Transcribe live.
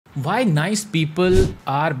Why nice people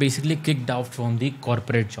are basically kicked out from the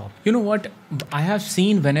corporate job. You know what? I have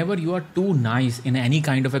seen whenever you are too nice in any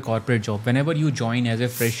kind of a corporate job, whenever you join as a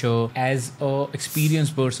fresher, as a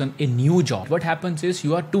experienced person, a new job, what happens is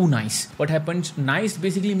you are too nice. What happens? Nice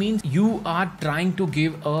basically means you are trying to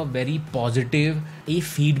give a very positive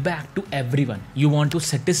feedback to everyone. You want to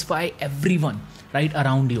satisfy everyone right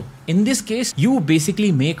around you. In this case, you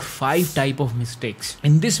basically make 5 type of mistakes.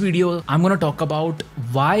 In this video, I'm gonna talk about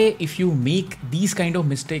why if you make these kind of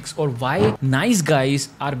mistakes or why nice guys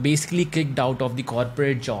are basically kicked out of the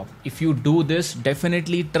corporate job. If you do this,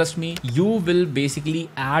 definitely trust me, you will basically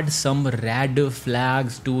add some red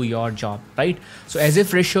flags to your job, right? So as a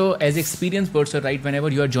fresher, as experienced person, right, whenever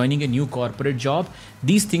you are joining a new corporate job,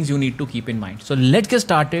 these things you need to keep in mind. So let's get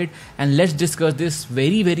started and let's discuss this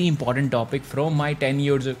very, very important topic from my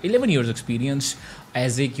 11 years experience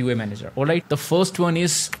as a QA manager. All right. The first one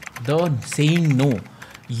is the saying no.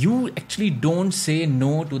 You actually don't say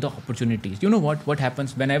no to the opportunities. You know what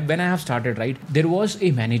happens when I have started, right? There was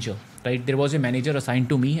a manager. Right, there was a manager assigned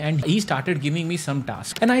to me and he started giving me some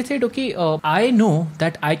tasks and I said, okay, I know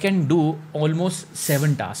that I can do almost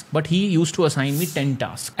 7 tasks, but he used to assign me 10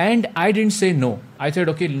 tasks and I didn't say no. I said,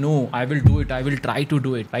 okay, no, I will do it. I will try to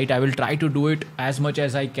do it, right? I will try to do it as much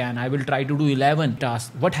as I can. I will try to do 11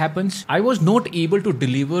 tasks. What happens? I was not able to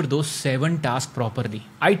deliver those 7 tasks properly.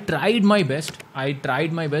 I tried my best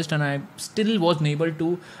and I still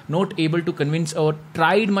wasn't not able to convince or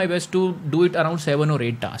tried my best to do it around 7 or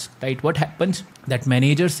 8 tasks, right? What happens? That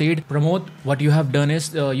manager said, Pramod, what you have done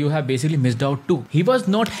is you have basically missed out 2. He was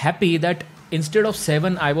not happy that instead of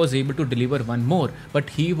 7, I was able to deliver 1 more, but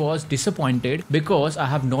he was disappointed because I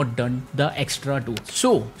have not done the extra 2.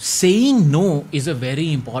 So saying no is a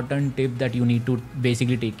very important tip that you need to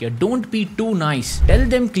basically take care. Don't be too nice. Tell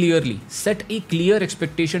them clearly. Set a clear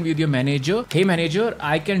expectation with your manager. Hey manager,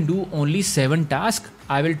 I can do only 7 tasks.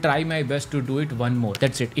 I will try my best to do it 1 more.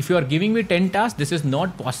 That's it. If you are giving me 10 tasks, this is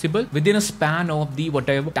not possible within a span of the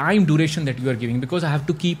whatever time duration that you are giving, because I have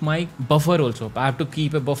to keep my buffer also. I have to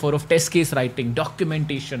keep a buffer of test case writing,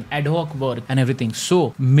 documentation, ad hoc work and everything.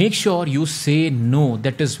 So make sure you say no.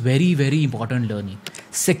 That is very, very important learning.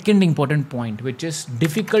 Second important point, which is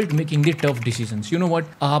difficult making the tough decisions. You know what?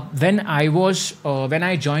 When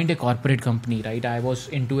I joined a corporate company, right? I was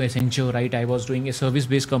into Accenture, right? I was doing a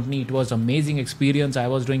service-based company. It was amazing experience. I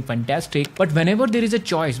was doing fantastic. But whenever there is a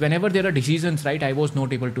choice, whenever there are decisions, right, I was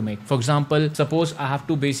not able to make. For example, suppose I have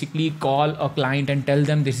to basically call a client and tell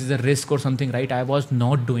them this is a risk or something, right? I was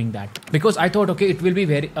not doing that because I thought, okay, it will be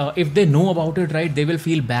very, if they know about it, right, they will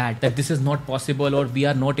feel bad that this is not possible or we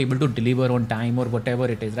are not able to deliver on time or whatever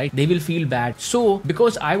it is, right? They will feel bad. So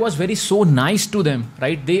because I was so nice to them,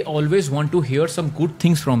 right? They always want to hear some good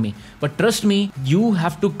things from me. But trust me, you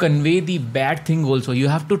have to convey the bad thing also. You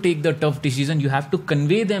have to take the tough decision. You have to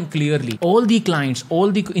convey them clearly. All the clients,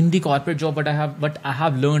 in the corporate job, what I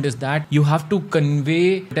have learned is that you have to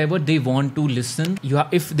convey whatever they want to listen.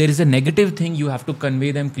 If there is a negative thing, you have to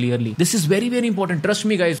convey them clearly. This is very, very important. Trust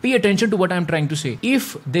me, guys. Pay attention to what I'm trying to say.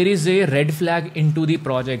 If there is a red flag into the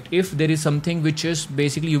project, if there is something which is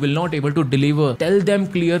basically you will not able to deliver, tell them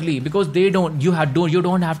clearly, because you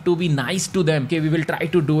don't have to be nice to them. Okay, we will try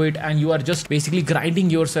to do it and you are just basically grinding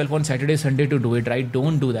yourself on Saturday, Sunday to do it, right?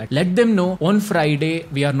 Don't do that. Let them know on Friday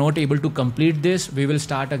we are not able to complete this. We will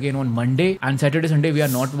start again on Monday, and Saturday, Sunday we are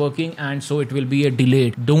not working, and so it will be a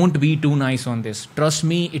delayed. Don't be too nice on this. Trust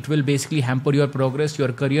me, it will basically hamper your progress,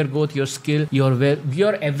 your career growth, your skill, your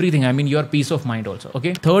everything. I mean, your peace of mind also.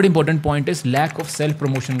 Okay. Third important point is lack of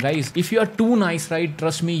self-promotion, guys. If you are too nice, right,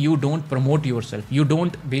 trust me, you don't promote yourself. You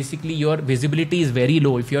don't, basically your visibility is very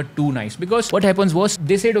low if you're too nice. Because what happens was,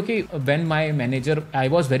 they said, okay, when my manager, I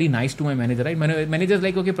was very nice to my manager, right? My manager is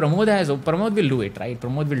like, okay, Pramod will do it, right?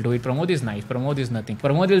 Pramod will do it. Pramod is nice. Pramod is nothing.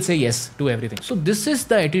 Pramod will say yes to everything. So this is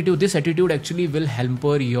the attitude. This attitude actually will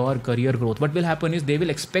hamper your career growth. What will happen is they will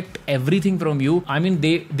expect everything from you. I mean,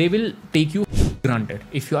 they will take you granted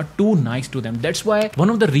if you are too nice to them. That's why one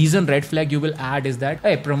of the reason red flag you will add is that,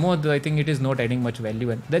 hey, Pramod, I think it is not adding much value,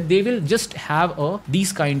 and that they will just have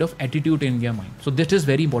these kind of attitude in their mind. So this is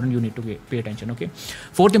very important. You need to pay attention. Okay.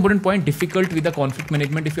 Fourth important point, difficult with the conflict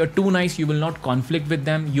management. If you are too nice, you will not conflict with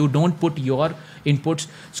them. You don't put your inputs.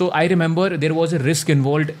 So I remember there was a risk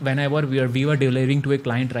involved whenever we were delivering to a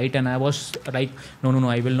client, right? And I was like, no,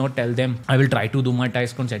 I will not tell them. I will try to do my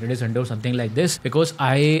task on Saturday, Sunday or something like this, because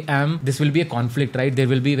this will be a conflict, right? There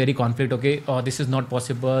will be very conflict. Okay, this is not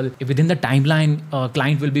possible. If within the timeline,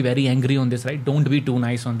 client will be very angry on this, right? Don't be too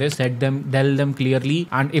nice on this. Tell them clearly.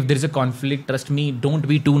 And if there is a conflict, trust me, don't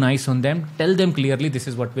be too nice on them. Tell them clearly this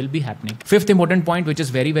is what will be happening. Fifth important point, which is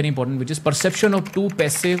very, very important, which is perception of too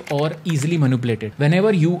passive or easily manipulated.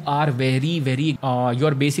 Whenever you are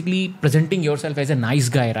you're basically presenting yourself as a nice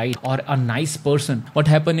guy, right? Or a nice person, what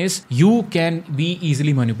happen is you can be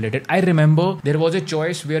easily manipulated. I remember there was a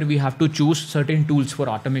choice where we have to choose certain tools for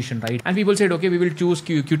automation, right? And people said, okay, we will choose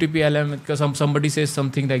QTPLM because somebody says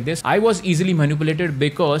something like this. I was easily manipulated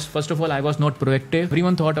because first of all, I was not proactive.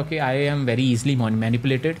 Everyone thought, okay, I am very easily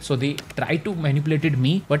manipulated. So they tried to manipulate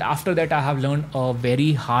me. But after that, I have learned a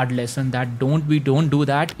very hard lesson that don't do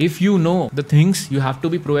that. If you know the things, you have to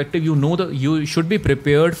be proactive. You should be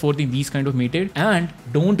prepared for these kind of meetings, and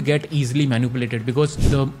don't get easily manipulated, because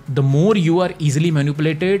the more you are easily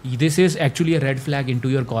manipulated, this is actually a red flag into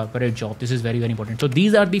your corporate job. This is very, very important. So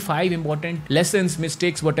these are the 5 important lessons,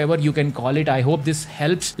 mistakes, whatever you can call it. I hope this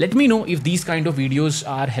helps. Let me know if these kind of videos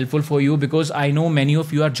are helpful for you, because I know many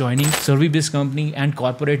of you are joining service-based company and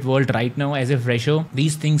corporate world right now as a fresher.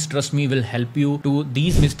 These things, trust me, will help you to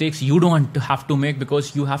these mistakes you don't have to make,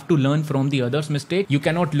 because you have to learn from the others' mistake. You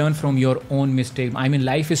cannot learn from your own mistake. I mean,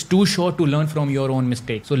 life is too short to learn from your own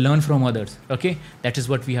mistake. So learn from others. Okay, that is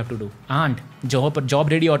what we have to do. And job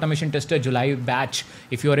ready automation tester July batch.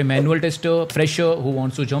 If you are a manual tester fresher who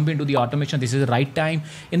wants to jump into the automation, this is the right time.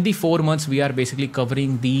 In the 4 months, we are basically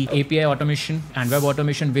covering the API automation and web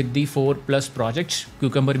automation with the 4+ projects.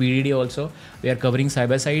 Cucumber BDD also. We are covering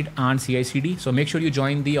side-by-side and CI/CD. So make sure you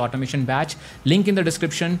join the automation batch. Link in the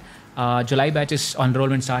description. July batch is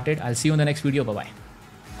enrollment started. I'll see you in the next video. Bye-bye.